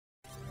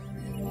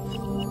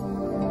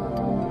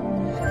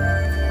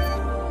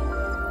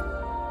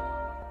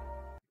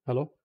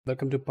Hello,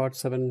 welcome to part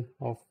 7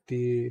 of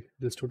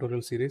this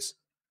tutorial series.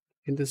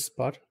 In this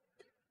part,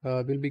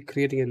 we'll be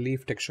creating a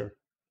leaf texture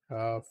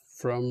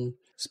from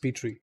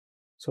Speedtree.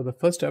 So the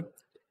first step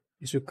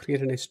is to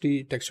create an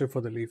HD texture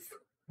for the leaf.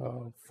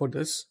 For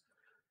this,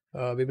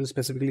 we will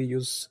specifically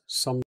use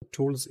some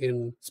tools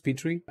in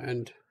Speedtree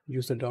and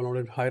use the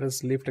downloaded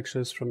high-res leaf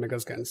textures from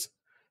Megascans.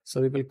 So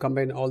we will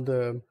combine all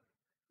the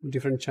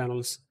different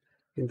channels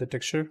in the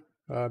texture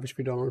which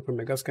we download from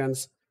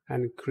Megascans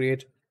and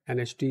create an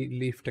HD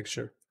leaf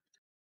texture.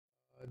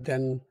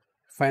 Then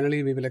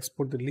finally we will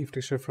export the leaf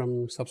texture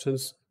from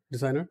Substance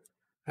Designer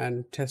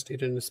and test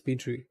it in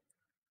Speedtree.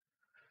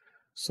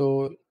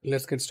 So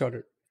let's get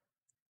started.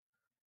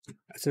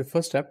 As a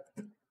first step,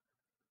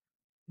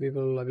 I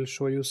will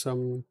show you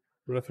some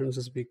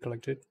references we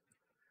collected.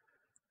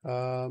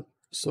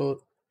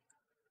 So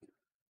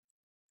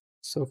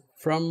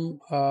from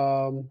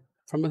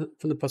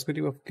the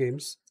perspective of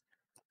games,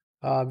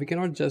 we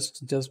cannot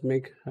just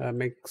make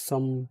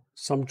some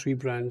tree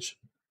branch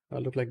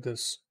look like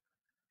this.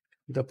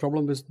 The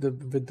problem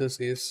with this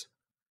is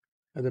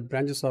the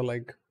branches are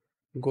like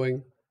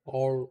going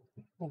all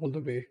the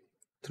way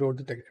throughout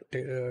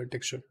the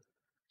texture.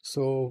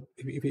 So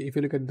if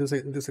you look at this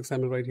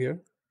example right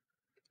here,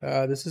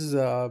 this is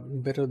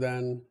better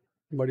than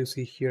what you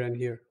see here and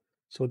here.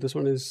 So this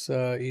one is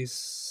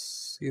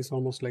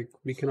almost like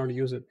we cannot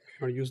use it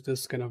or use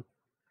this kind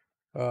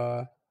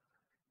of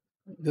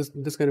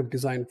this kind of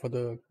design for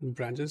the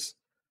branches.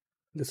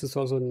 This is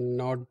also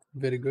not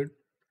very good.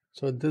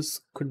 So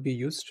this could be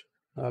used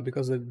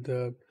because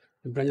the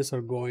branches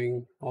are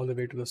going all the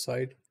way to the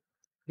side.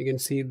 You can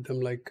see them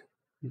like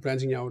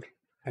branching out,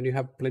 and you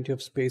have plenty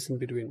of space in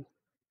between.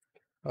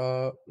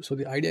 So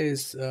the idea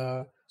is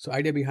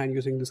idea behind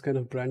using this kind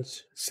of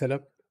branch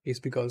setup is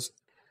because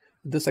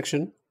this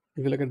section,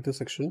 if you look at this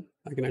section,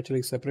 I can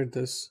actually separate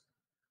this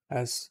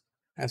as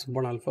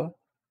 1 alpha.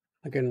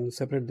 I can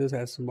separate this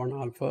as 1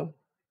 alpha.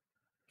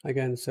 I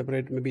can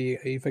separate, maybe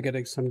if I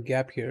get some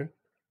gap here,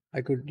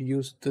 I could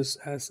use this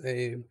as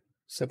a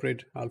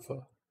separate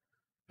alpha,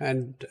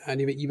 and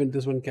even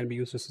this one can be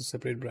used as a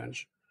separate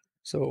branch.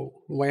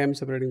 So why I'm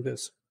separating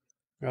this?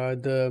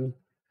 The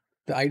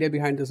idea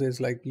behind this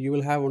is like you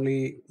will have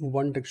only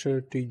one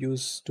texture to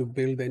use to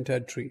build the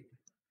entire tree.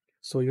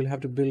 So you'll have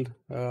to build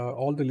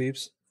all the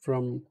leaves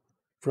from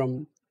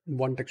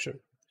one texture,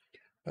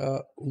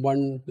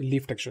 one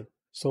leaf texture.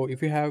 So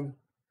if you have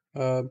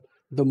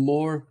the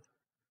more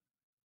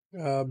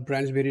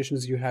branch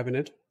variations you have in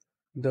it,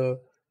 the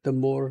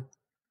more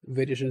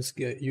variations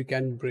you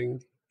can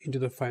bring into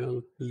the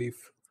final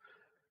leaf.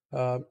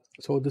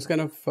 So this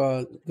kind of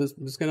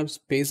this kind of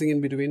spacing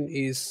in between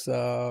is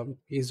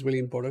really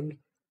important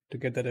to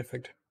get that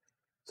effect.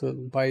 So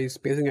by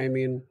spacing, I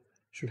mean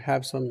should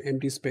have some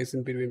empty space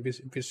in between,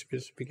 which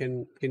we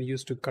can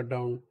use to cut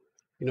down,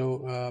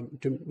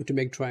 to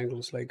make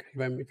triangles. Like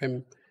if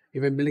I'm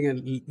building a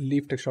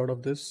leaf texture out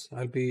of this,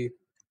 I'll be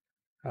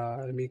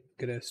let me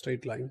get a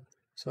straight line.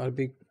 So I'll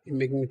be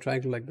making a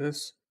triangle like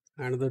this,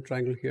 another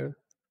triangle here,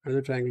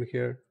 another triangle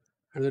here,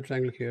 another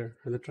triangle here,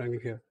 another triangle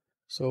here.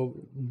 So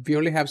we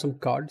only have some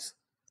cards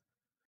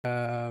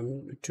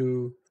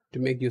to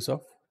make use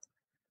of.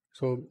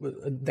 So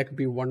that could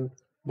be one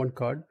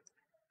card.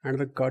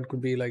 Another card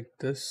could be like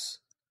this.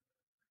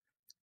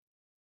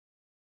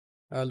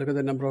 Look at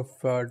the number of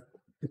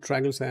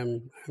triangles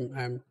I'm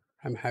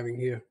having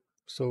here.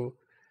 So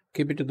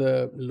keep it to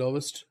the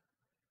lowest.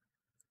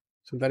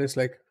 So that is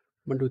like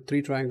 1, 2,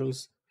 3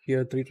 triangles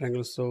here, 3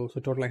 triangles. So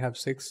total I have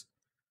 6.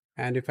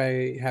 And if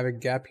I have a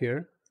gap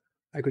here,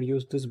 I could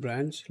use this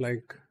branch,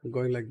 like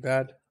going like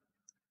that,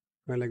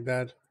 going like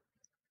that,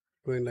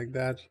 going like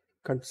that,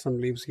 cut some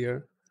leaves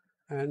here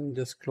and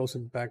just close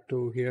it back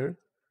to here.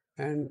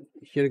 And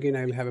here again,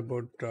 I will have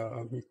about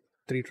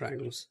 3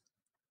 triangles.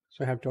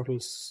 So I have total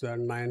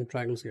 9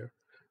 triangles here.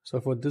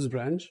 So for this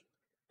branch,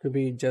 it could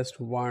be just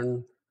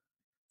 1,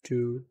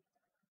 2,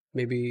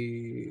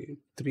 maybe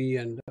 3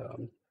 and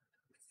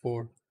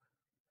 4,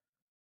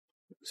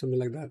 something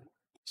like that.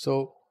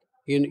 So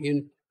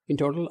in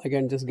total, I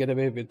can just get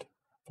away with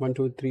 1,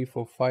 2, 3,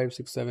 4, 5,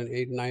 6, 7,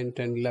 8, 9,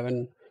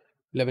 10,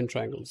 11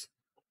 triangles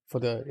for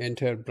the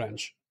entire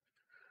branch.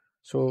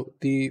 So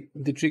the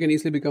tree can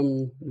easily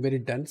become very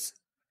dense.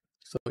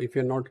 So if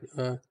you're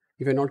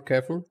not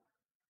careful,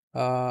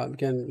 you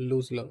can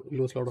lose a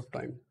lot of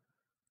time.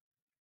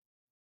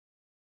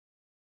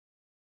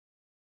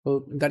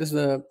 So that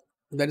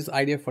is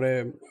idea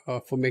for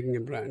making a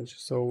branch.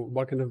 So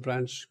what kind of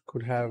branch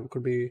could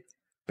be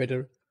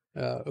better,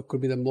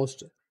 could be the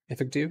most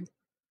effective,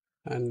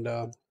 and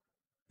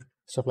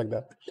stuff like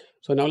that.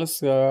 So now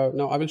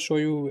now I will show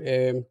you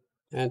an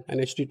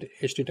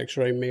HD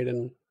texture I made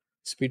in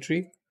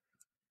Speedtree.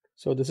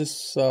 So this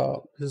is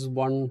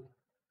one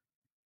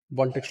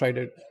texture I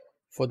did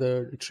for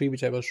the tree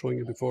which I was showing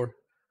you before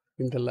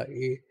in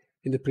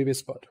the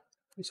previous part.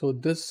 So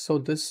this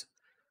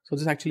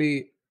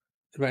actually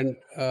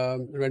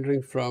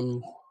rendering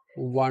from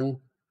one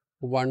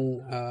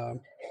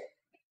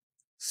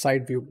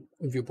side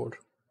viewport.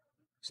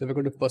 So if I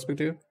go to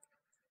perspective,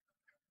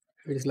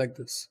 It is like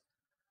this.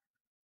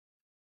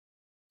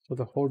 So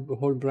the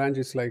whole branch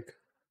is like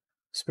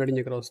spreading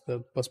across the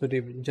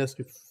perspective, just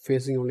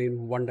facing only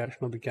in one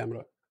direction of the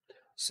camera.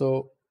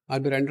 So I'll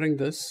be rendering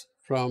this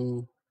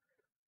from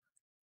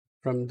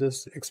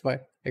this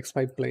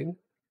xy plane,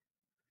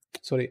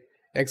 sorry,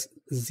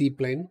 xz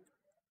plane,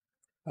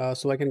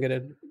 so I can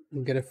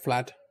get a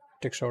flat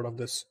texture out of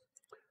this.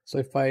 So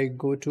if I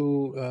go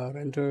to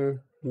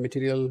render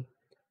material,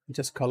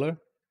 just color,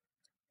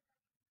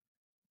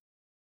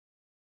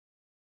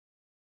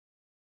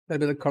 that'll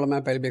be the color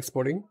map I'll be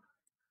exporting.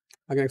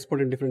 I can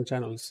export in different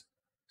channels.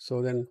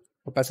 So then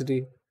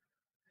opacity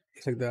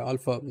is like the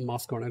alpha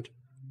mask on it.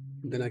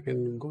 Then I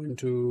can go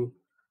into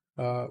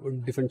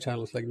different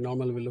channels, like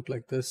normal will look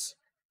like this.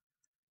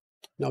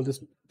 Now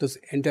this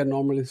entire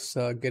normal is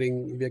we are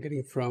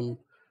getting from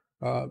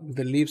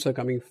the leaves are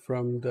coming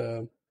from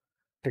the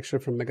texture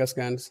from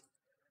Megascans,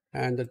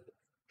 and the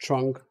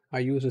trunk, I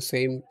use the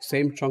same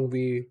trunk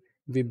we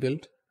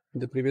built in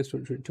the previous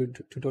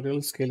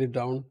tutorial, scaled it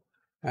down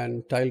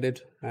and tiled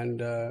it,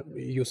 and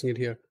using it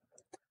here.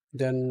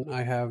 Then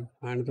I have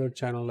another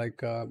channel like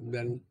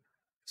then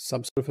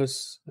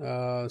subsurface.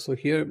 So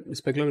here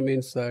specular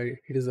means it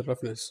is the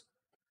roughness.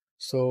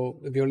 So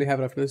we only have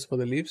roughness for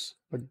the leaves,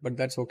 but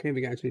that's okay.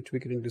 We can actually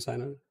tweak it in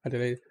Designer at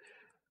a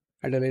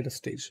later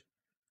stage.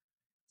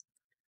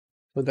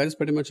 So that is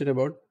pretty much it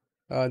about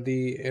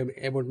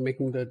about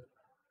making the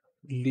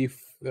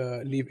leaf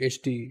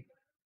HD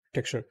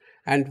texture,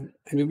 and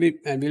we'll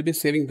be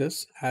saving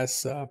this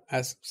as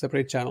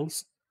separate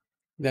channels,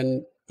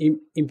 then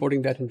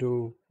importing that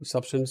into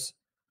Substance,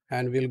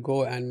 and we'll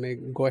go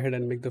ahead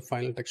and make the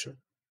final texture.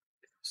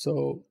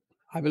 So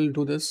I will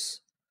do this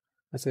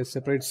as a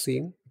separate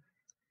scene.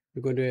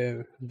 We're going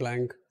to a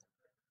blank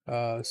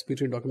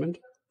Speedtree document.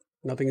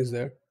 Nothing is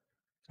there.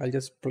 I'll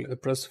just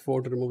press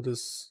 4 to remove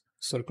this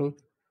circle.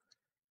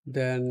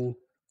 Then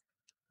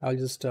I'll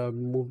just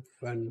move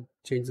and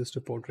change this to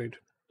portrait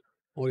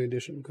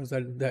orientation, because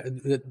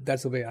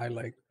that's the way I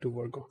like to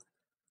work on.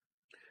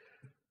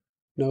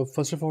 Now,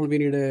 first of all, we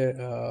need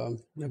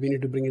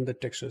to bring in the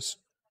textures.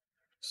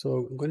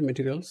 So go to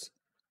materials.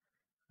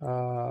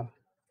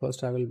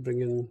 First, I will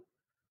bring in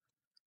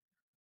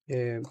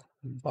a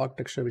bark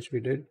texture, which we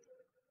did.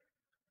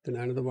 Then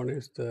another one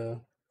is the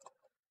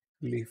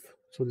leaf.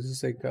 So this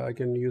is like I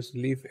can use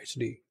leaf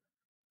HD.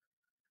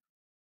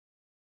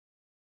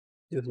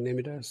 Just name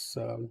it as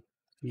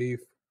leaf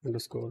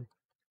 _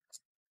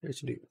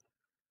 HD.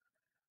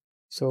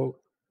 So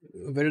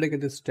where did I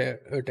get this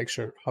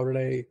texture? How did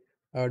I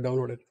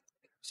download it?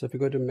 So if you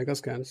go to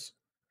Megascans,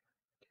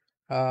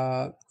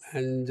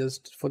 and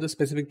just for the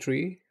specific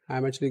tree,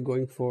 I'm actually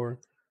going for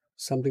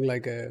something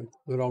like a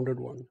rounded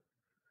one.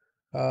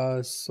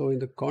 So in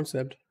the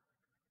concept,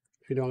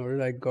 if you download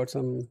it, I got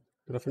some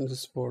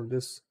references for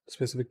this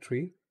specific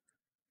tree.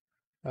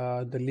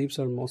 The leaves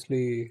are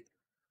mostly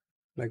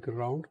like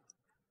round,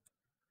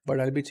 but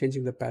I'll be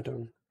changing the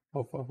pattern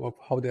of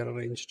how they're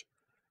arranged,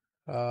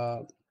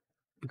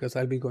 because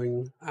I'm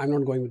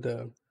not going with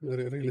the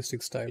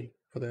realistic style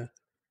for the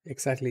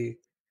exactly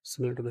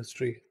similar to this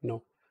tree.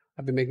 No,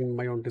 I'll be making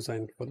my own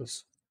design for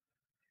this,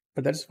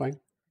 but that's fine.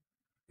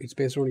 It's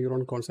based on your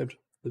own concept.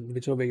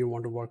 Whichever way you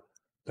want to work,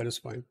 that is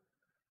fine.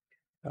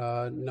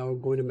 Now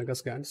go into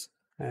Megascans,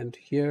 and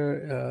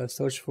here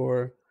search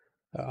for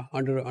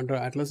under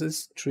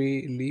atlases,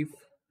 tree, leaf,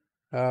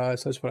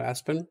 search for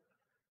aspen,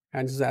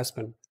 and this is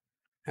aspen,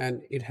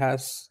 and it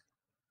has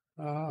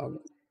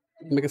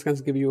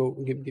Megascans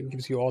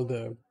gives you all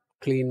the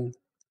clean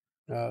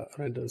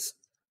renders.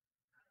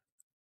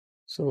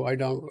 So I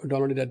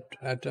downloaded it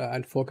at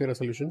 4K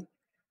resolution,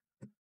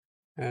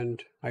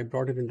 and I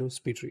brought it into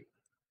Speedtree.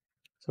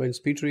 So in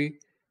Speedtree,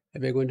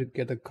 we're going to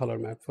get the color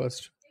map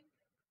first.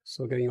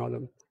 So getting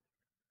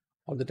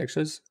all the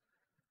textures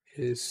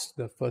is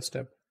the first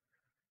step.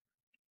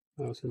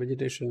 So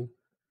vegetation,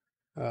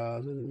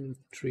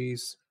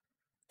 trees.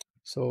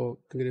 So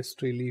it is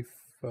tree leaf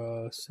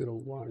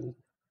 01.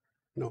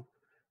 No,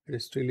 it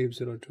is tree leaf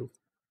 02.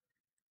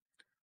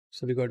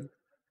 So we got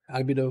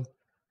albedo.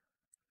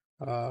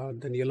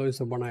 Then yellow is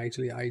the one I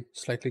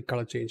slightly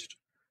color changed.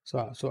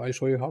 So I'll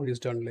show you how it is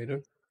done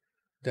later.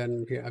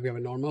 Then we have a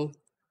normal,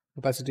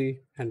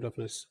 opacity, and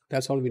roughness.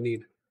 That's all we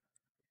need.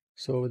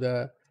 So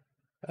the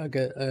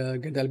get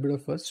the albedo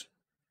first.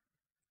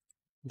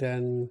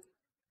 Then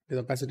the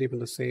opacity from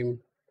the same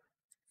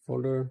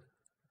folder,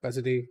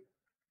 opacity,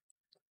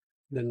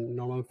 then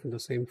normal from the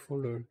same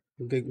folder.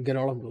 Get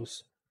all of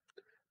those.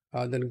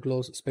 Then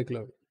gloss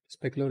specular.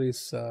 Specular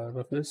is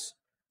roughness.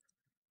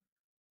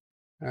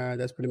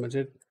 That's pretty much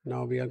it.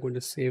 Now we are going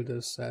to save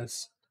this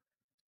as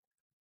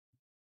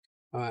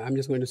I'm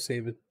just going to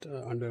save it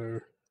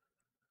under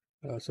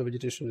so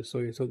vegetation.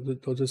 So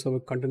those is our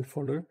content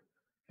folder.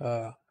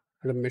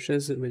 Under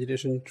meshes,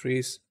 vegetation,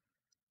 trees,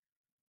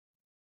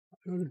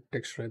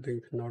 texture, I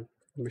think, not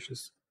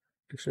meshes.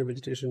 Texture,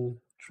 vegetation,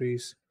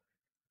 trees,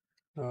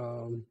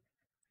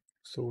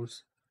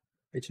 source,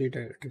 HD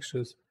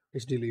textures,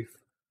 HD leaf.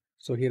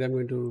 So here I'm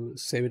going to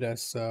save it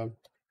as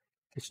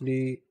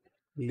HD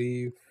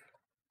leaf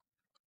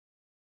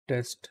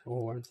test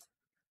 01.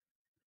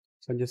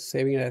 So I'm just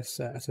saving it as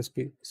a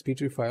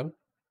Speedtree file.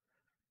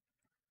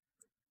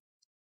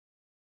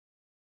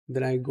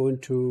 Then I go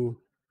into,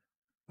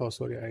 oh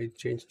sorry, I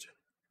changed.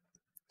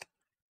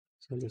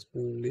 So I'm just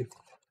leave.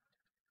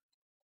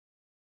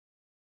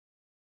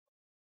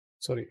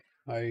 Sorry,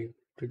 I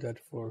did that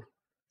for,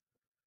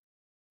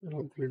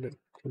 so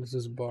this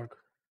is bark.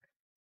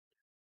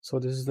 So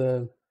this is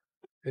the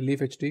leaf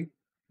HD.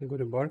 I go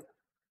to bark.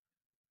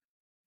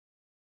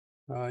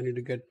 I need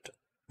to get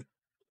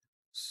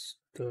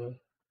the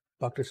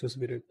bark textures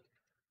we did.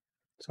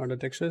 So under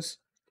textures,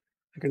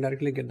 I can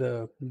directly get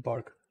the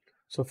bark.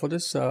 So for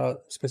this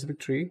specific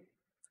tree,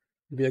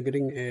 we are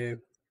getting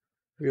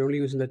we're only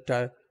using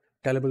the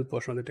tillable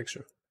portion of the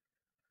texture.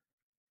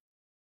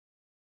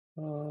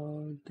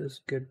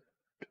 Just get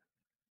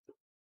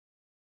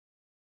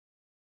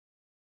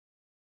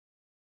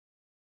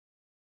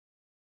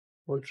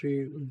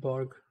poultry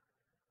bark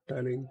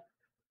tiling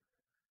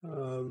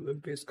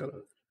base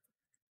color.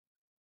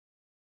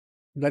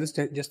 That is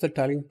just the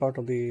tiling part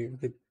of the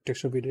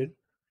texture we did.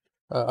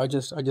 I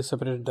just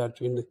separated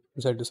that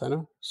inside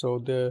designer. So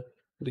the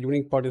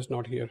unique part is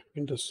not here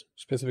in this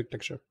specific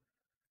texture.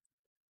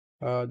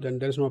 Then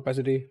there is no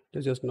opacity.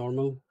 There's just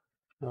normal.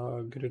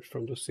 Get it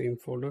from the same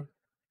folder.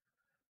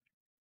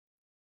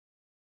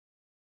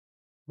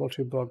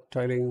 Poultry bark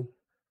tiling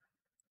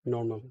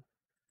normal.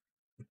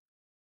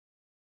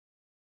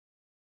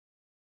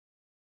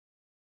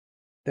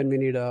 Then we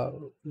need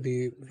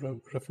the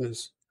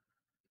roughness.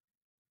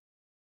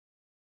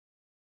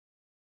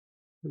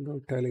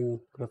 Bark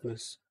tiling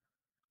roughness.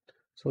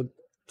 So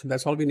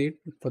that's all we need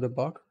for the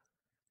bark.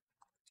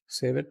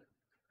 Save it.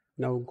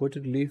 Now go to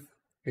leaf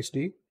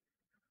HD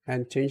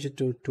and change it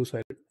to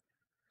two-sided.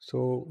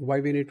 So why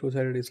we need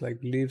two-sided is like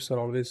leaves are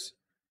always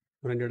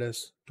rendered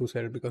as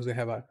two-sided because they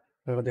have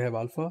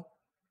alpha.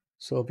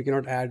 So we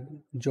cannot add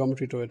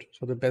geometry to it.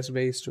 So the best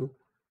way is to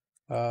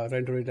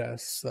render it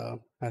as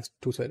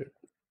two-sided.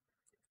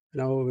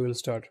 Now we will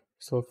start.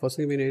 So first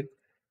thing we need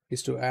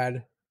is to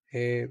add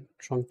a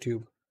trunk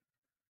tube.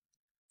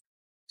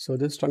 So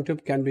this trunk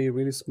tube can be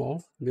really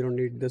small. We don't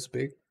need this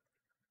big.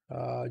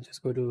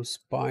 Just go to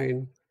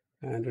spine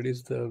and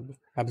reduce the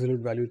absolute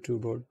value to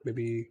about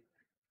maybe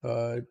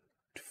 5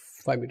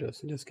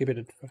 meters. Just keep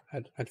it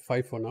at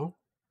 5 for now.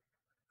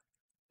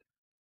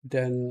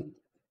 Then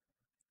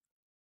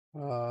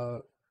we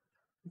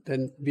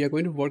are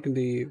going to work in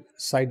the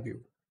side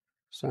view.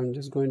 So I'm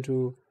just going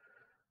to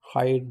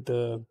hide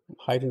the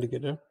height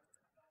indicator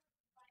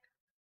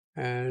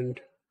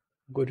and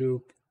go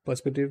to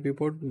perspective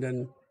viewport,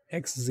 then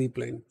XZ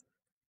plane.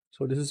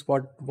 So this is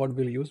what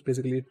we'll use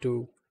basically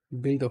to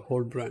build the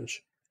whole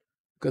branch,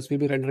 because we'll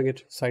be rendering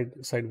it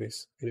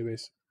sideways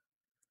anyways.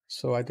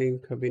 So I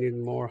think we need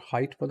more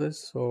height for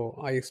this. So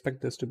I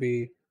expect this to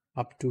be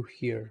up to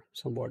here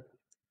somewhat.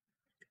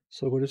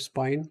 So go to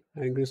spine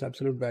and increase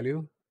absolute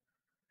value.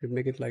 We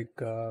make it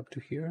like up to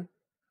here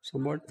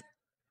somewhat.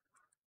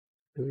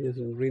 And we just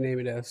rename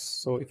it as,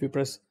 so if you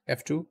press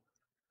F2,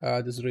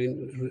 this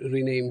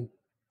rename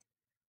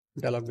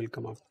dialog will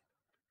come up.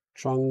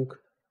 Trunk,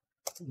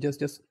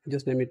 just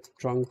name it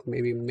trunk,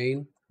 maybe main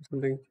or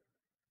something.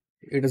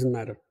 It doesn't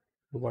matter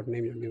what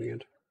name you're giving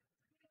it.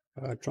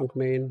 Trunk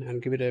main,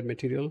 and give it a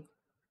material.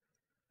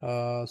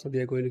 So we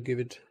are going to give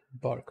it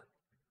bark.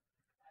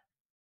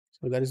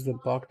 So that is the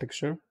bark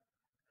texture.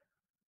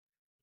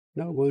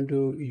 Now go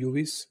into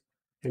UVs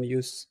and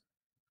use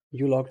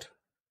U-locked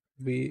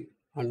V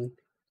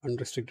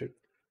unrestricted.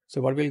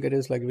 So what we'll get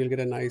is like we'll get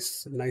a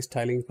nice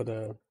tiling for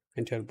the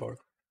entire bark.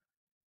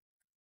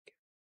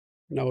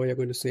 Now we are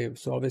going to save.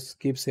 So always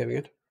keep saving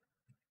it.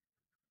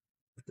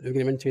 You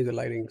can even change the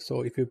lighting.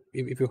 So if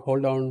you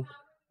hold down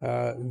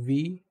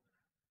V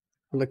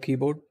on the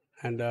keyboard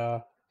and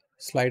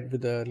slide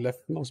with the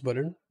left mouse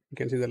button, you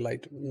can see the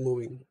light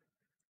moving.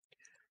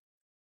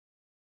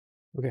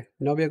 Okay,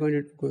 now we are going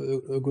to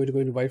go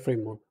into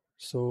wireframe mode.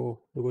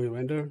 So we're going to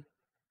render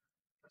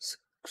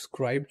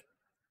scribed.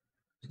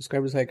 So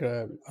scribed is like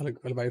a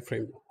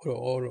wireframe,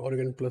 or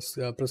again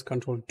press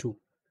Control 2.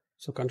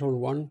 So Control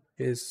 1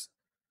 is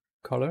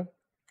color,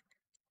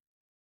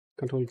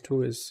 Control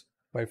 2 is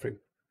wireframe,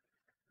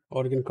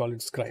 or you can call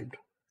it scribed.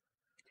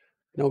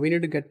 Now we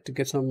need to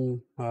get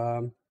some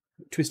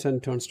twists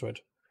and turns to it.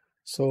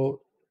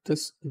 So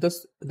this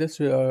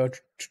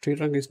tree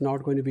trunk is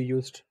not going to be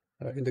used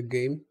in the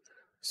game,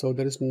 so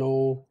there is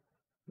no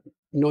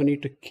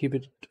need to keep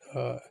it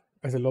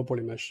as a low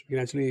poly mesh. You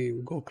can actually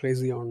go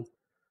crazy on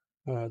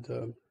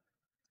the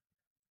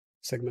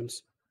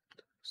segments.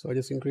 So I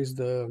just increase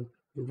the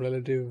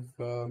relative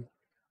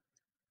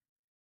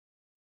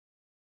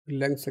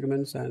length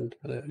segments and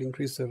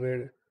increase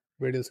the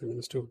radial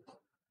segments too.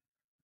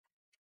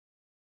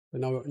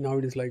 So now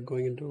it is like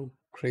going into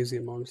crazy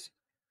amounts.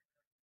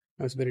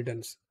 Now it's very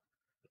dense.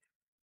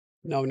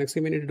 Now next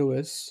thing we need to do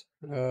is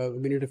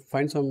we need to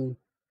find some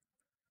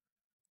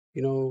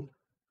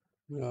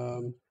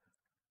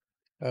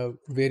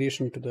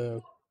variation to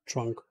the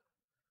trunk.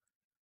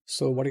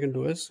 So what you can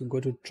do is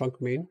go to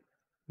trunk main,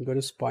 go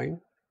to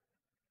spine,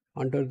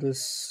 under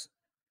this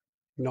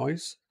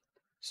noise.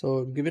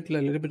 So give it a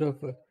little bit of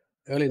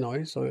early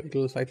noise, so it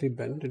will slightly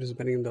bend. It is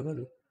bending in the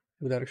other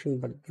direction,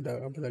 but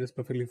that is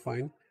perfectly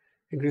fine.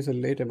 Increase the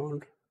late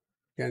amount.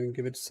 Can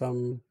give it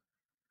some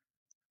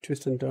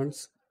twists and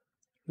turns.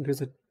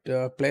 Increase it,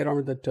 play around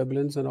with the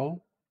turbulence and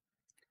all.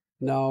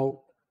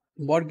 Now,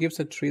 what gives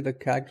a tree the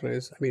character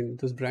is, I mean,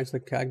 this branch, the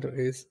character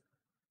is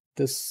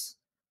this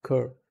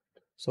curve.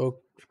 So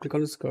click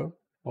on this curve,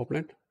 open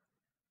it,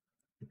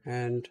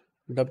 and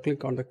double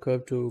click on the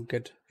curve to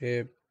get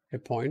a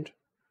point.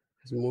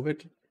 Just move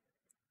it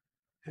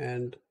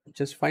and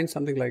just find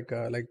something like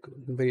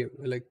very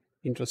like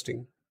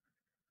interesting.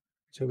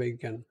 So we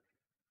can,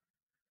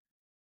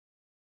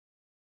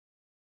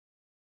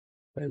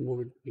 if I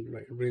move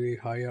it really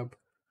high up,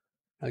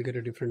 I'll get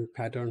a different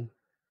pattern.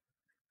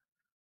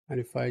 And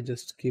if I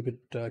just keep it,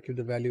 keep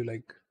the value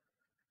like,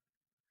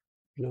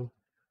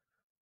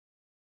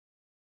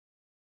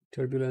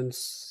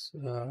 turbulence,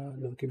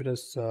 no, keep it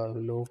as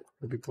low,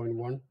 maybe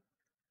 0.1.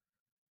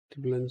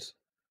 Turbulence,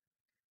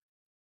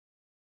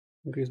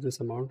 increase this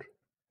amount,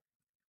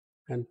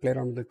 and play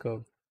around the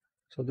curve.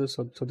 So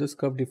this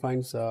curve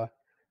defines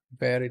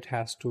where it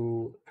has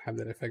to have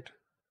that effect.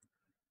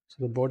 So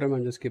the bottom,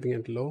 I'm just keeping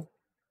it low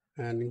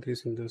and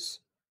increasing this.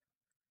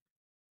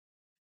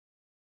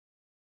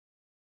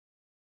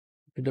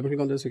 If you double click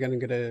on this, you can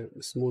get a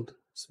smooth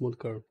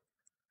curve.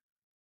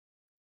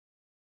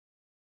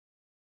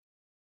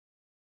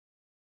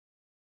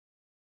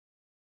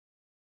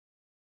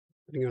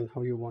 Depending on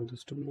how you want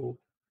this to move,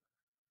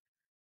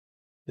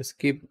 just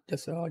keep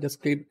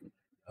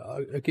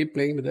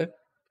playing with it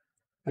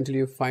until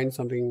you find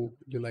something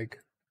you like.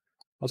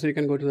 Also, you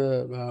can go to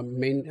the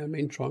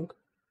main trunk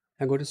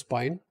and go to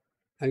spine,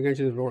 and you can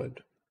actually roll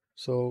it.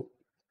 So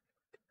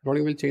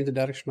rolling will change the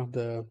direction of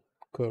the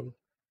curve.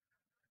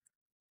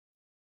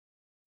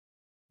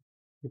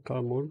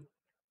 Color mode.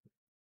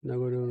 Now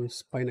go to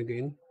spine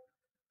again.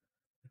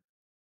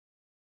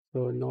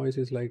 So noise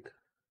is like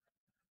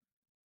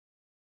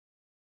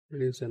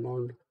reduce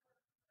amount.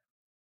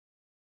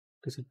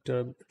 This is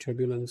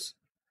turbulence.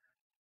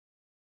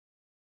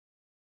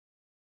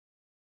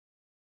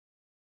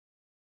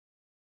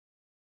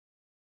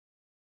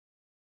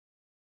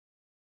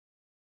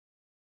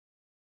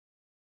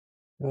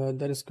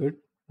 That is good.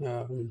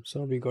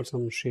 So we got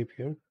some shape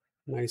here.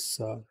 Nice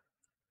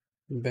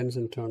bends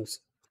and turns.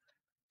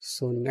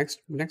 So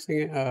next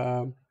thing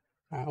I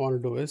want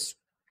to do is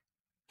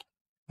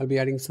I'll be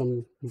adding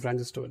some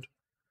branches to it.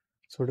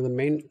 So to the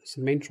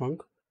main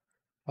trunk,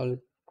 I'll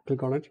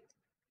click on it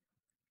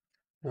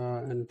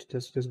and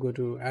just go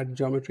to add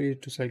geometry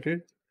to select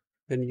it,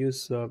 then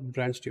use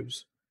branch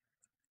tubes.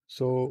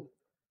 So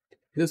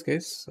in this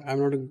case, I'm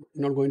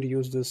not going to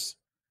use this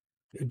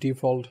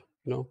default.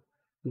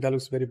 That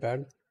looks very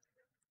bad.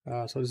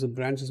 So this is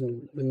branch,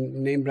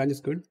 name branch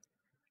is good.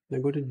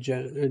 Then go to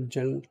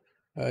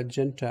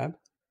gen tab,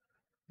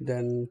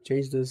 then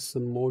change this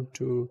mode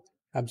to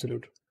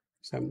absolute.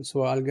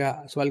 So I'll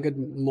get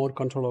more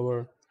control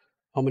over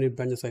how many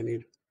branches I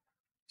need.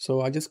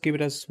 So I just keep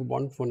it as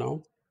 1 for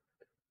now.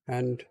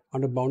 And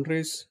under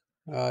boundaries,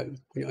 I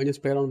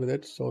just play around with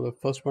it. So the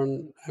first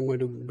one, I'm going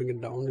to bring it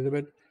down a little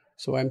bit.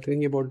 So I'm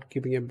thinking about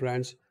keeping a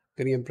branch,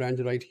 getting a branch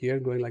right here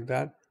going like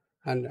that,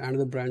 and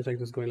another branch like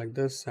this going like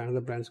this,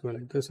 another branch going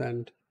like this,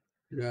 and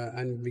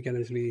we can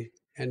actually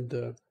end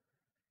the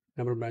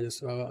number of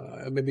branches.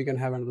 Maybe we can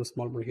have another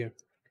small one here.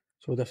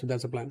 So that's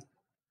the plan.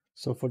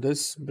 So for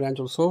this branch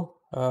also,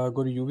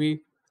 go to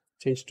UV,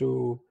 change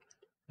to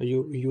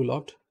U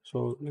locked.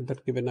 So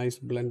that give a nice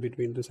blend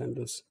between this and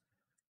this.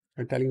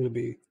 And tiling will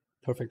be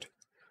perfect.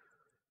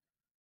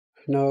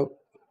 Now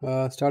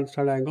start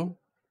angle,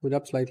 move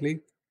up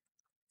slightly,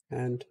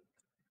 and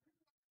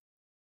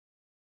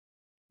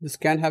this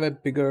can have a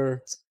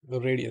bigger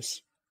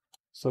radius.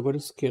 So go to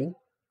skin.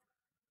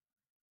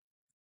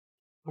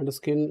 Under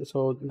skin,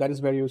 so that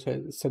is where you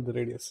set the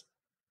radius.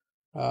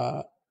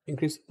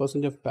 Increase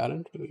percentage of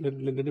parent a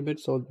little bit.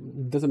 So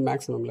there's a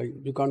maximum, like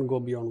you can't go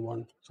beyond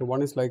 1. So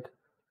 1 is like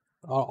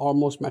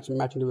almost matching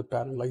to the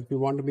parent. Like if you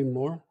want to be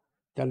more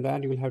than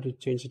that, you will have to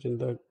change it in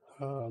the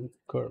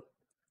curve.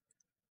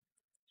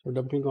 So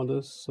double click on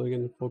this so you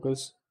can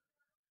focus.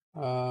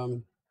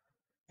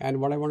 And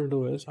what I want to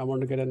do is I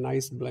want to get a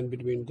nice blend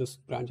between this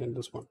branch and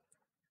this one.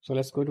 So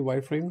let's go to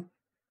wireframe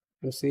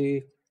and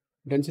see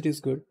density is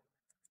good.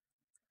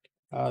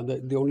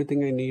 The only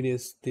thing I need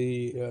is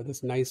the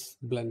this nice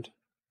blend.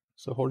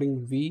 So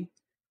holding V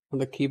on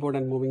the keyboard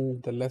and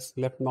moving the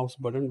left mouse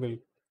button will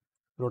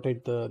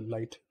rotate the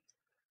light.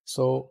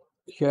 So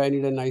here I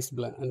need a nice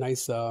blend, a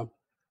nice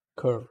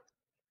curve.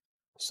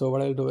 So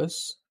what I'll do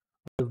is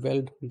I'll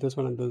weld this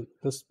one and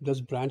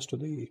this branch to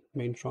the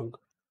main trunk.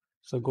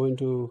 So go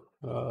into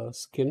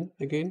skin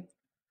again.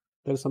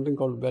 There is something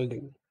called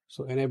welding.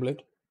 So enable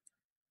it.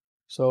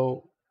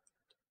 So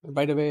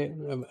by the way,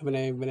 when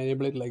I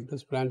enable it, like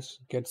this branch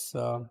gets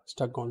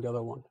stuck on the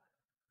other one,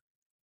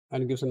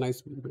 and it gives a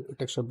nice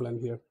texture blend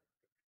here.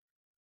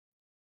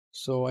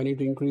 So I need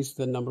to increase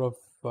the number of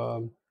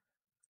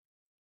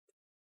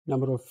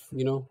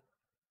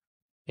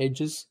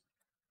edges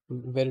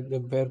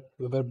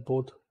where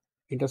both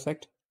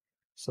intersect.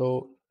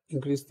 So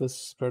increase the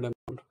spread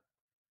amount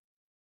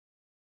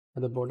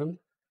at the bottom,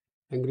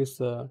 increase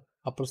the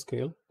upper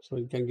scale, so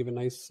you can give a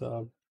nice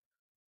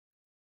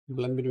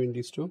blend between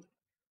these two.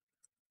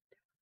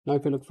 Now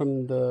if you look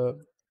from the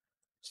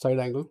side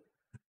angle,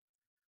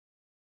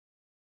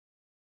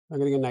 I'm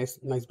getting a nice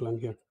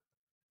blend here.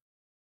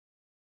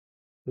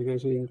 You can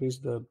actually increase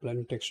the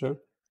blend texture.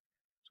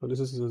 So this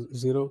is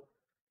 0.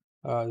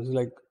 This is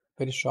like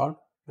very sharp,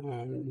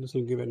 and this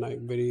will give a nice,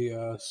 very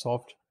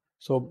soft.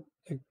 So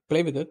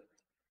play with it.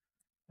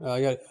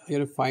 Yeah,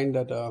 you'll find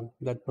that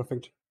that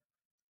perfect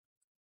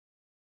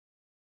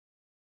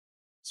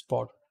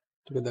spot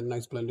to get that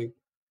nice blending.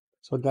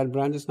 So that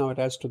branch is now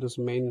attached to this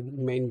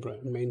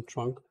main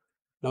trunk.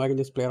 Now I can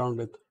just play around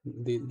with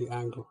the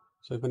angle.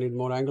 So if I need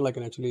more angle, I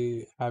can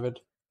actually have it.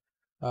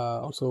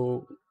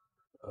 Also,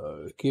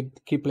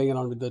 keep playing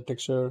around with the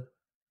texture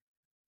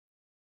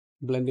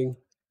blending.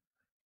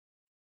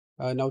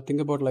 Now think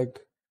about like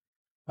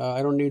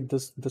I don't need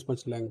this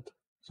much length,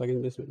 so I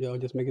can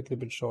just make it a little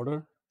bit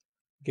shorter.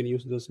 You can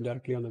use this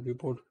directly on the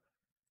viewport.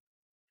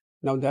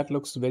 Now that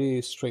looks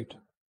very straight.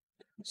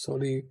 So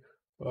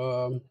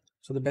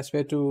the best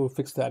way to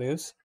fix that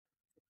is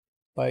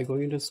by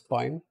going into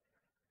spine,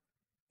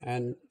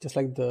 and just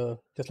like the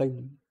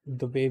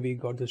way we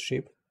got this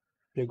shape,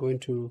 we're going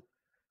to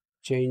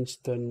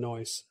change the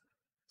noise.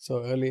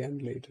 So early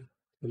and late,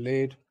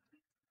 late,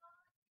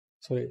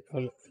 sorry,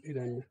 early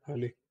and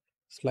early,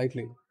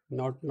 slightly,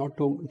 not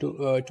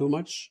too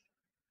much.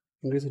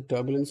 Increase the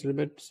turbulence a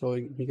little bit, so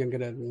you can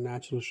get a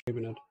natural shape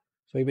in it.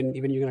 So even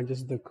you can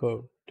adjust the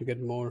curve to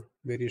get more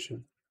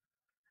variation.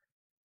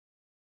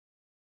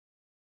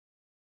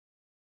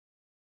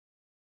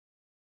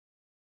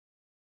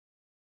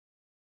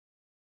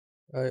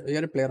 You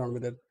have to play around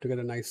with it to get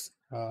a nice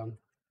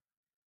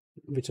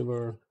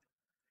whichever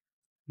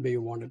way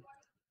you want it.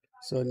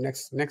 So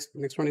next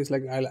one is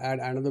like I'll add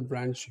another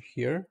branch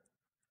here,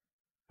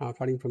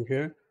 starting from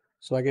here,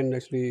 so I can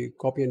actually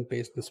copy and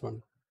paste this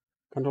one.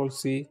 Control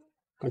C,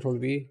 Control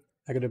V.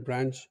 I get a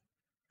branch,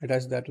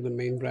 attach that to the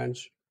main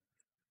branch.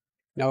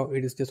 Now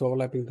it is just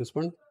overlapping this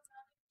one.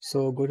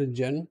 So go to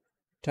Gen,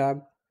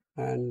 Tab,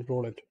 and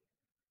roll it.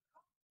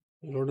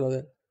 Roll to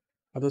the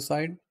other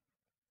side,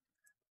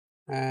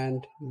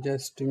 and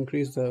just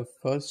increase the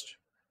first.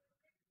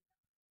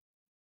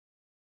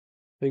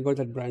 So you got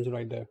that branch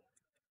right there.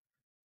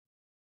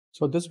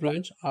 So this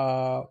branch,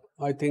 I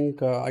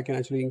think I can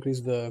actually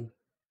increase the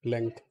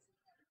length.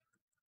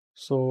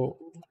 So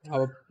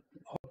our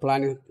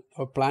plan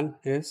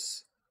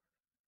is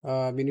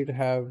we need to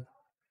have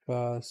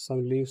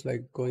some leaves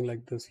like going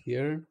like this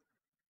here,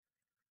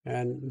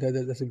 and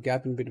there's a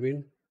gap in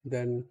between.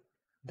 Then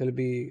there'll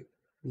be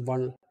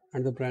one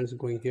another branch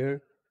going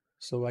here,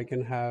 so I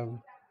can have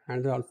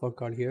another alpha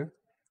card here.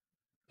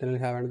 Then I'll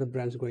have another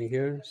branch going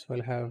here, so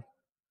I'll have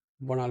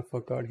one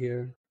alpha card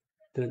here.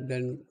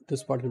 Then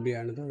this part will be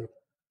another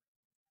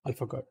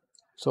alpha card.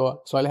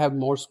 So I'll have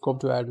more scope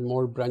to add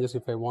more branches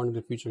if I want in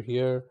the future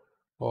here,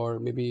 or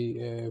maybe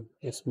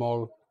a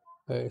small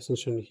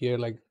extension here,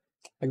 like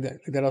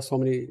that. There are so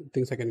many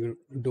things I can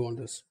do on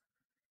this.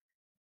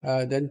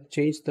 Then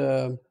change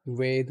the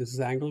way this is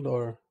angled,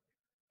 or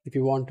if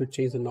you want to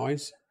change the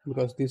noise,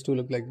 because these two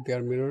look like they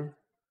are mirror.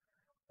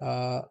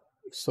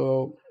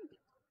 So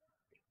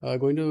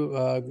going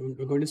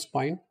to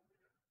spine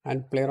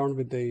and play around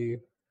with the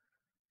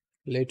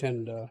late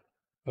and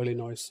early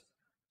noise.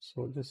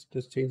 So just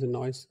change the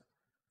noise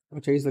or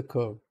change the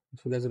curve.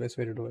 So that's the best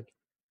way to do it.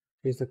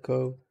 Change the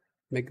curve,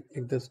 make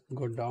this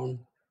go down.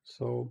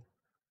 So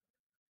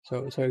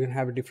you can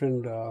have a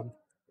different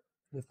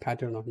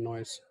pattern of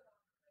noise.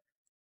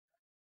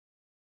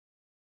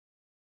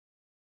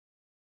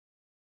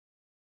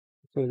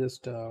 So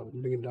just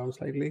bring it down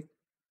slightly.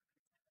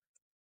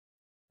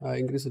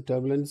 Increase the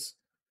turbulence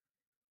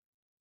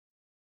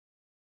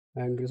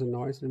and increase the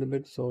noise a little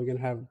bit, so you can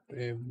have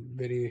a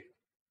very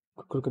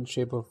crooked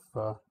shape of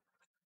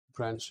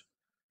branch.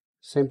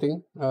 Same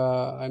thing.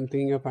 I'm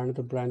thinking of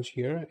another branch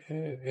here,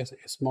 a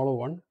smaller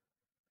one.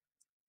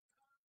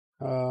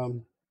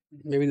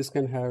 Maybe this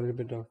can have a little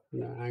bit of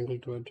angle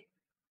to it,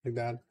 like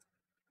that.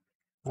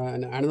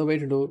 And another way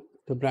to do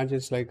the branch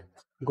is like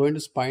go into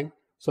spine.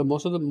 So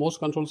most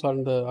controls are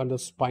under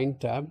spine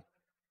tab.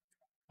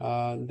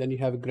 Then you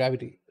have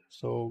gravity.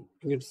 So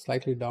bring it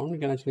slightly down. You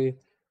can actually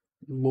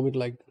move it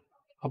like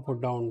up or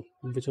down,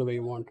 whichever way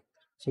you want.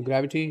 So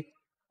gravity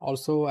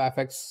also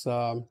affects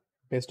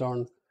based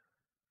on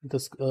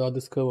this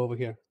curve over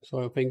here.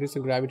 So if I increase the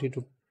gravity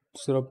to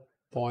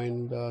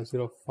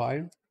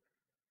 0.05,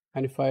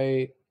 and if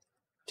I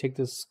take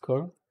this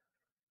curve,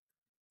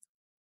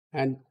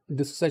 and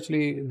this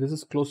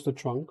is close to the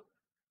trunk,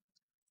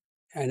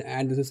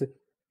 and this is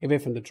away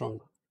from the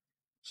trunk.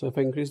 So if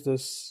I increase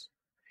this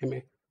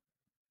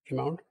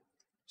amount,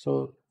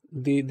 so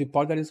the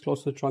part that is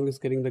close to the trunk is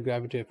getting the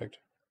gravity effect.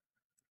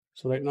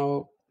 So right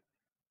now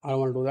I don't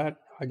want to do that.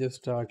 I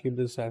just keep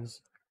this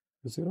as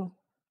 0.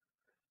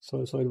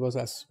 So it was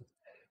as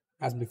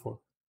before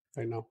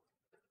right now.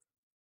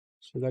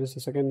 So that is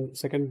the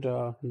second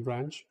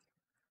branch.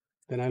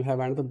 Then I'll have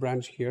another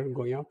branch here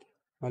going up.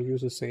 I'll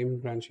use the same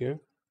branch here.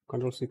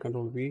 Control C,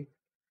 Control V,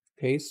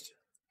 paste,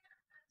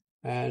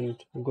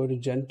 and go to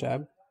Gen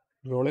tab,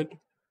 roll it,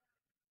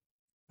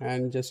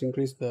 and just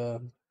increase the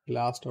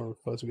last or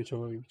first,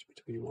 whichever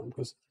you want,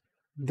 because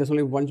there's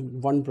only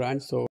one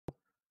branch, so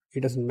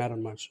it doesn't matter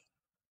much.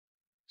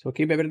 So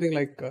keep everything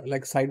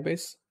like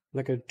sideways,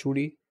 like a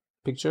 2D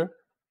picture,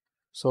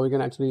 so you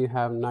can actually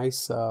have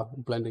nice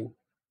blending.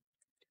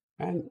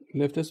 And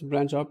lift this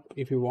branch up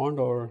if you want,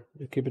 or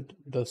keep it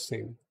the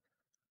same.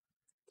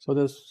 So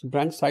this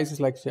branch size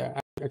is like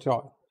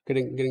actually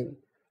getting.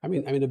 I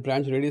mean the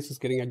branch radius is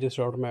getting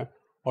adjusted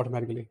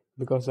automatically,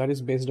 because that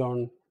is based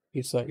on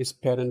its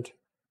parent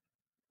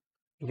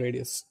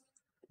radius,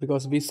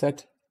 because we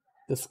set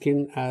the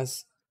skin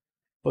as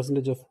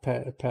percentage of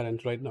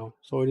parent right now.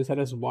 So it is set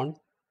as 1.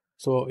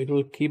 So it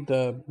will keep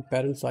the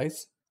parent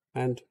size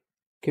and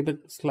keep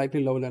it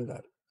slightly lower than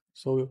that.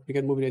 So you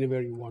can move it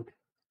anywhere you want.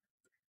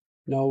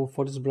 Now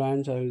for this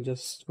branch, I will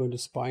just go into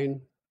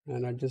spine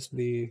and adjust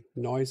the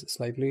noise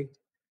slightly.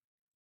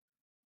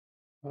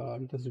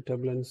 Just the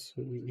turbulence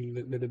a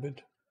little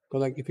bit.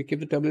 Because like if you keep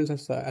the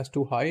turbulence as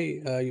too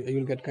high,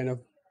 you'll get kind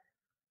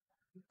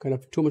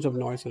of too much of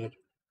noise in it.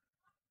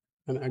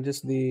 And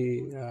adjust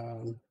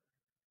the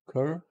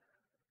curve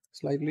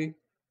slightly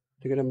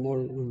to get a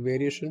more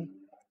variation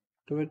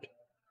to it.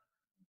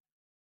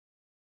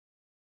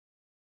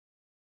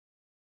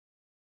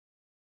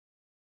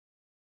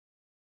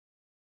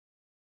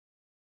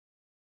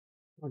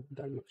 Not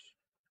that much.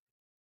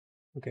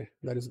 Okay,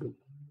 that is good.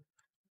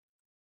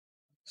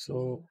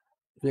 So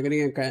you're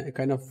getting a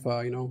kind of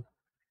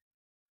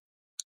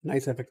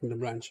nice effect in the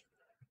branch.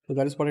 So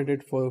that is what I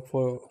did for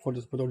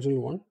the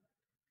original one.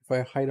 If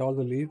I hide all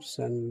the leaves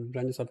and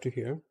branches up to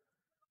here,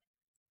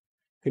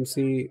 you can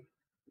see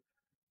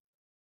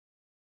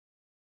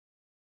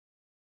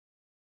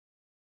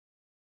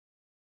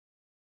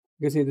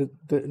this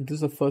is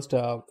the first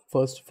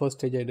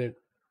stage I did.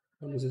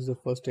 This is the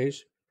first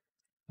stage.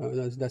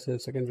 That's a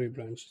secondary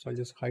branch. So I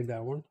just hide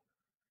that one.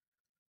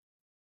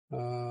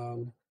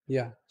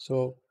 Yeah.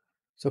 So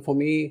for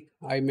me,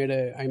 I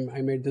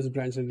made this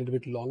branch a little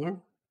bit longer,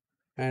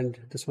 and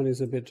this one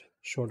is a bit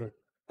shorter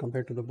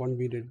compared to the one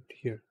we did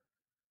here.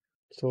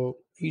 So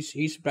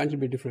each branch will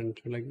be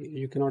different. Like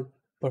you cannot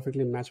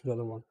perfectly match with the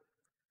other one.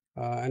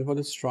 And for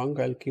this trunk,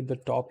 I'll keep the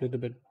top a little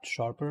bit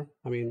sharper.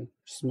 I mean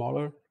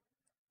smaller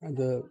at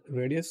the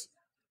radius.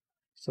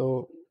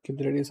 So keep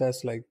the radius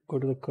as like go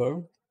to the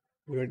curve,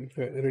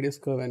 radius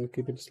curve, and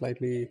keep it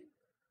slightly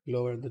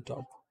lower at the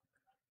top.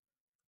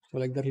 So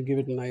like that will give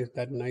it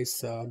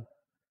nice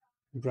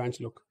branch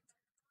look.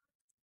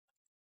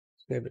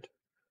 Save it.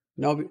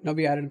 Now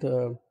we added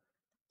the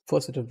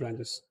first set of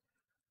branches.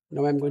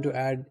 Now I'm going to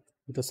add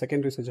the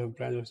secondary set of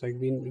branches. Like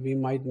we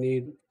might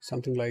need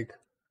something like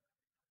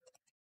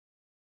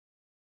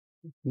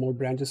more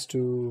branches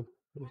to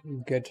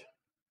get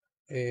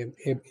a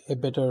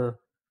better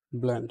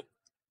blend.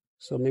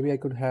 So maybe I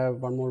could have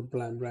one more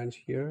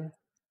branch here,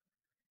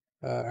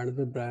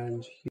 another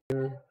branch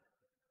here,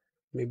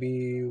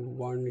 maybe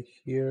one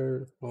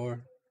here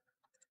or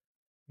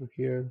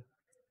here.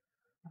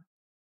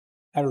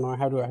 I don't know. I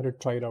have to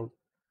try it out,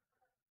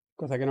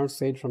 because I cannot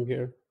say it from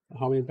here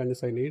how many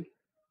branches I need.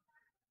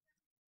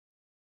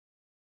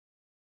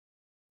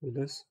 With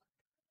this,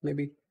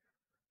 maybe,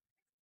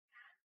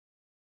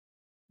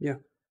 yeah,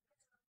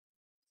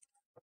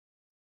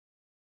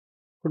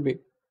 could be.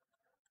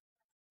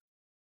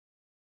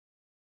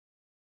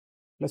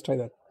 Let's try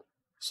that.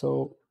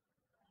 So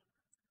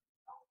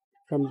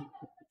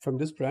from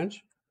this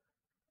branch,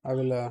 I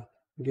will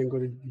again go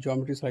to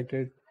geometry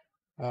selected,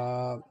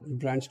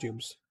 branch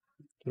tubes.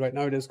 Right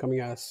now it is coming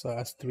as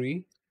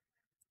 3.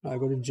 I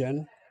go to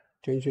gen,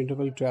 change the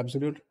interval to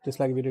absolute, just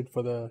like we did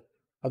for the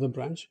other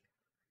branch.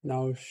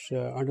 Now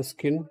under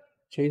skin,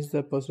 change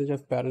the percentage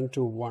of parent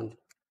to 1.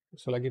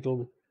 So like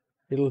it'll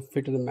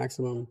fit to the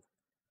maximum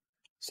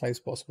size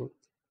possible.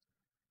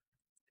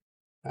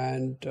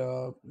 And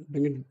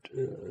bring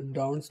it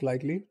down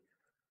slightly.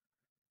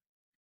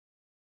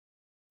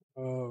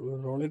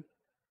 Roll it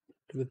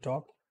to the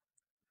top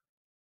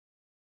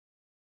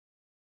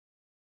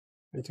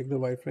and check the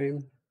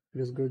wireframe.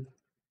 It is good.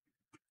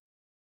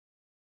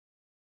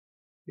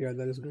 Yeah,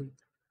 that is good.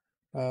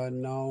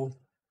 Now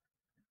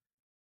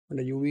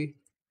under UV,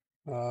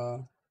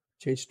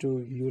 change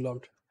to U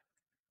locked,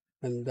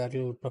 and that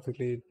will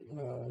perfectly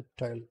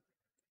tile.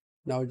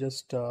 Now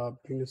just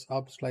bring this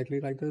up slightly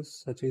like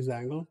this, change the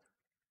angle,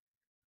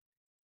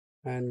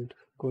 and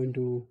go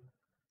into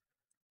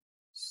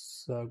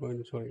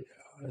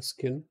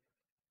skin,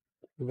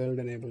 weld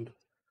enabled.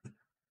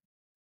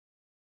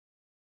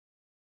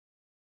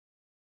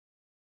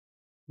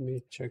 Let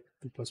me check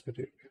the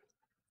perspective.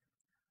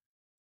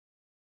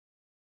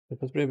 The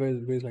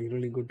perspective is like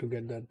really good to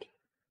get that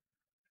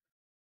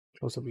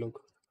close-up look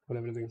for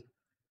everything.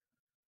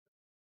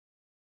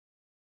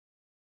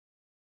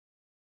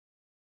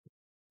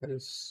 That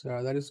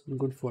is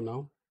good for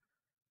now.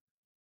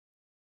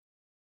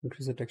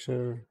 Increase the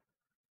texture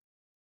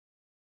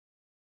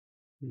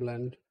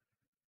blend,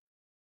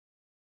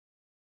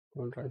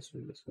 contrast,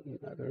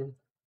 doesn't matter,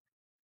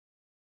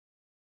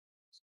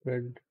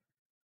 spread,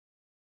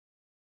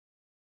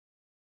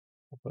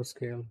 upper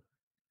scale.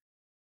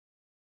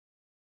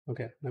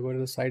 Okay, now go to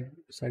the side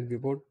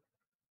viewport.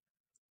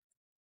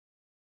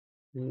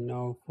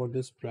 Now for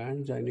this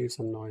branch, I need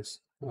some noise.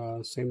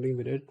 Same thing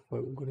we did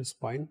for go to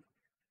spine.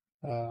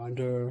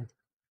 Under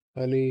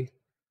early,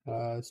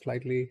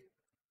 slightly,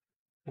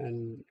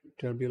 and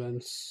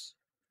turbulence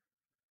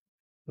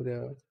for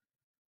the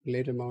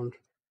late amount,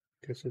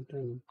 gets it,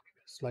 and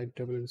slight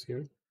turbulence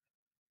here.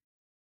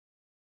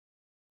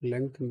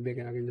 Length,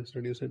 maybe I can just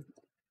reduce it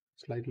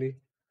slightly.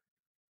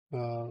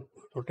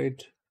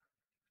 Rotate,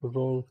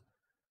 roll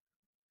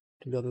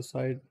to the other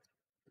side.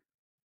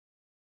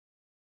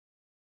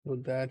 So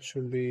that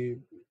should be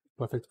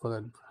perfect for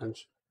that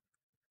branch.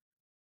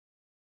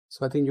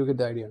 So I think you get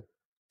the idea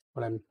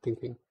what I'm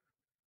thinking.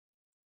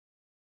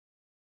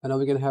 And now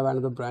we can have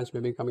another branch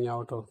maybe coming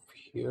out of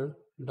here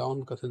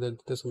down, because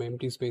there's some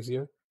empty space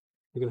here.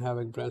 We can have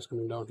a branch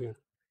coming down here.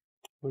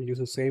 We'll use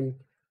the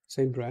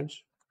same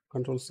branch.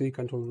 Control C,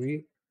 Control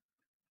V.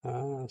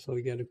 So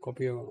we get a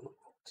copy of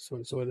this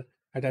one. So we'll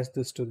attach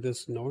this to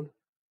this node.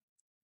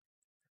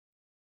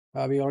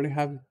 We already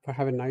have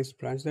a nice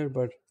branch there,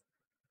 but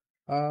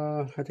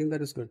I think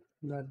that is good.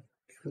 That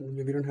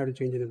we don't have to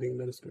change anything.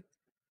 That is good.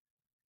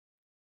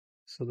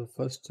 So the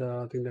first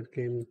thing that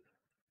came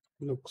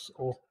looks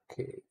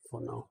okay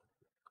for now.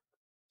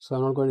 So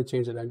I'm not going to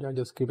change it. I'll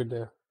just keep it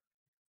there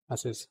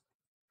as is.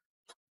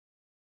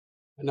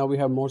 And now we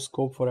have more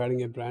scope for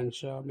adding a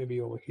branch,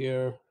 maybe over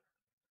here.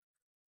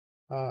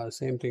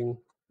 Same thing,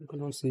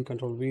 Control C,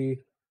 Control V.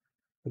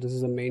 But this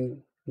is the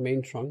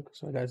main trunk,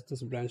 so attach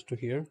this branch to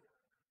here.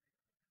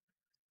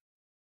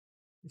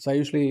 So I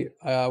usually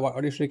what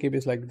I usually keep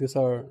is like this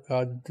are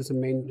this is a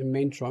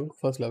main trunk,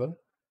 first level,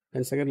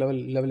 and second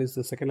level is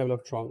the second level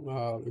of trunk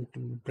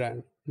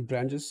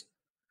branches,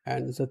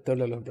 and it's the third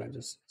level of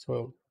branches.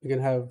 So you can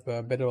have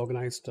a better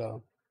organized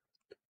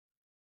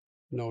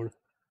node.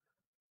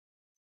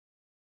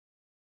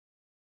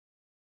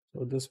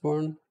 So this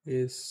one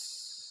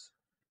is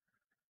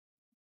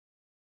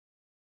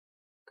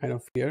kind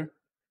of here.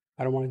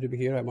 I don't want it to be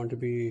here. I want it to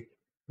be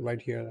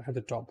right here at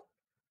the top.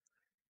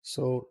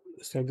 So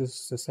select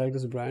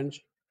this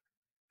branch,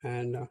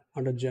 and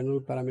under general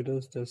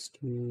parameters, just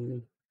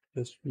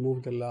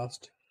move the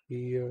last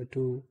here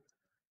to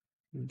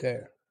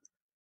there,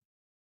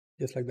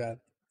 just like that,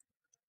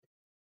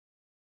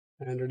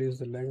 and reduce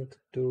the length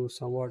to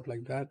somewhat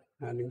like that,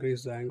 and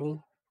increase the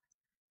angle.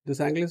 This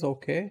angle is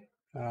okay,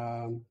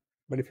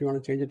 but if you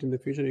want to change it in the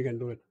future, you can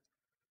do it.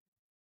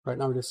 Right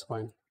now it is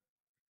fine.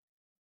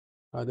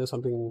 There's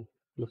something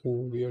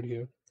looking weird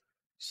here,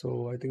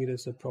 so I think it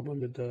is a problem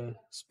with the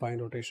spine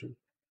rotation.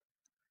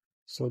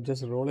 So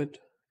just roll it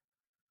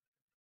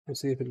and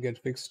see if it gets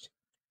fixed.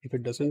 If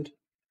it doesn't,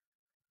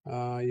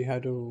 you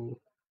have to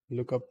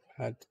look up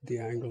at the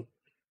angle.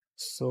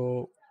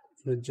 So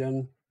the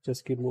gen,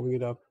 just keep moving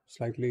it up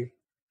slightly.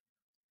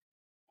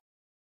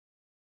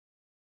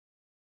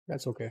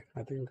 That's okay,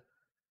 I think.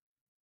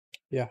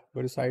 Yeah,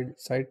 go to side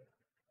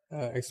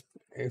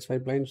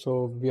XY plane.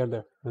 So we are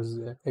there as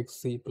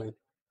XZ plane.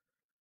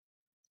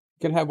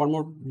 You can have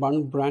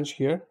one branch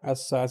here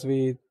as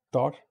we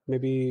thought.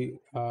 Maybe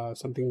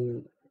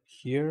something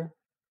here.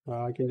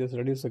 I can just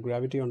reduce the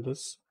gravity on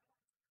this.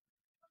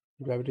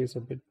 Gravity is a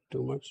bit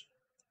too much.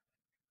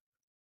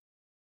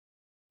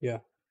 Yeah.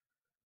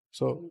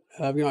 So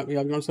we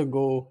can also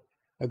go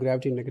a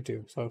gravity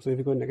negative. So if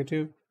you go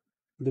negative,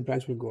 the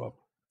branch will go up.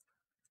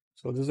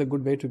 So this is a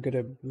good way to get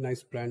a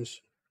nice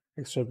branch,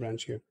 extra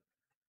branch here.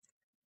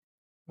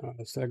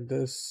 Select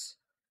this,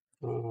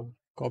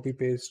 copy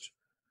paste,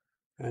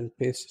 and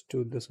paste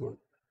to this one.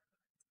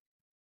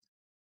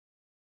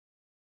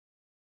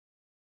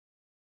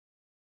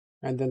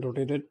 And then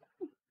rotate it.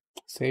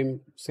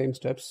 Same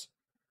steps.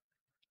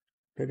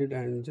 Rotate it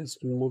and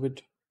just move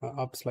it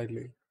up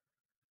slightly.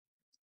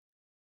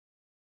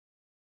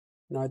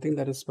 Now I think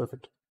that is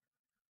perfect.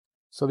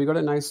 So we got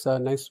a nice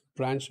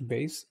branch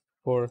base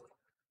for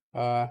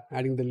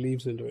adding the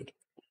leaves into it.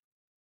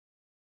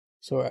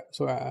 So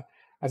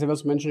as I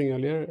was mentioning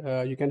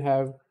earlier, you can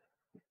have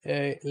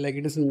like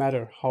it doesn't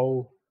matter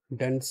how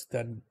dense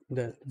that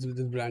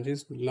this branch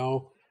is.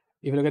 Now,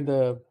 if you look at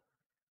the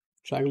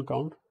triangle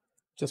count,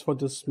 just for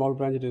this small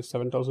branch, it is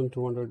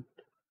 7,200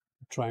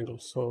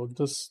 triangles. So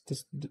this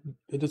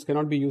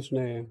cannot be used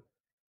in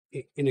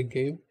a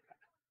game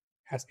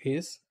as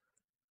is,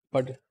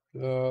 but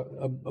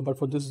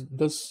for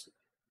this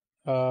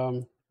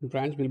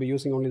branch, we'll be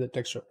using only the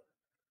texture.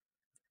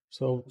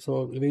 So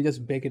we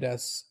just bake it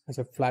as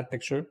a flat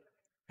texture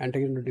and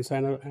take it into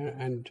designer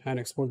and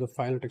export the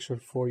final texture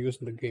for use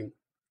in the game.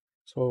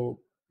 So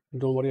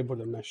don't worry about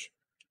the mesh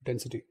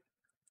density.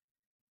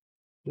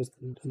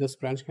 This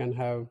branch can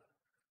have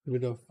a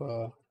bit of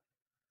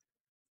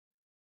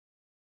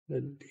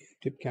the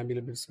tip can be a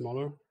little bit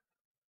smaller.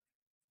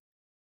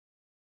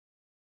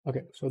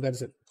 Okay, so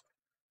that's it.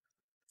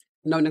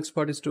 Now next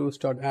part is to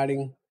start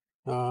adding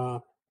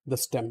the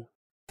stem.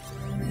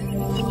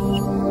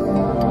 you.